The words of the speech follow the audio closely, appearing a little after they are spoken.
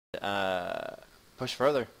push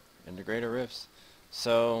further into greater rifts.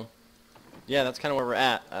 So yeah, that's kind of where we're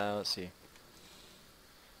at. Let's see.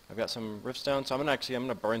 I've got some riftstone, so I'm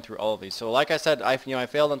gonna burn through all of these. So like I said, I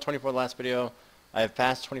failed on 24 the last video. I have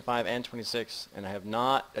passed 25 and 26, and I have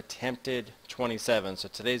not attempted 27. So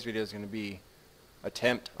today's video is going to be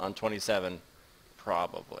attempt on 27,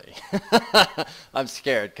 probably. I'm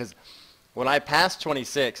scared because when I passed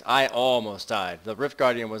 26, I almost died. The Rift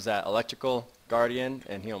Guardian was that electrical guardian,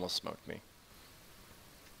 and he almost smoked me.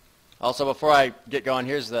 Also, before I get going,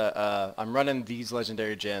 here's the I'm running these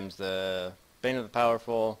legendary gems: the Bane of the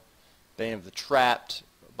Powerful, Bane of the Trapped,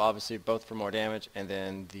 obviously both for more damage, and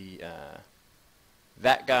then the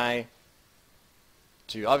that guy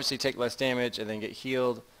to obviously take less damage and then get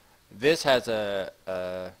healed. This has a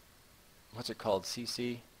what's it called?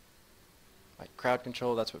 CC? Like crowd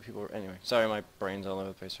control, that's what people were, anyway. Sorry, my brain's all over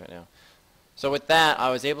the place right now. So with that, I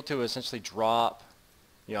was able to essentially drop,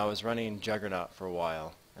 I was running Juggernaut for a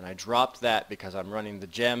while, and I dropped that because I'm running the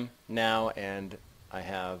gem now, and I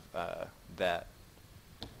have that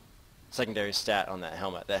secondary stat on that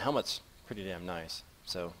helmet. That helmet's pretty damn nice,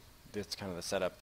 so that's kind of the setup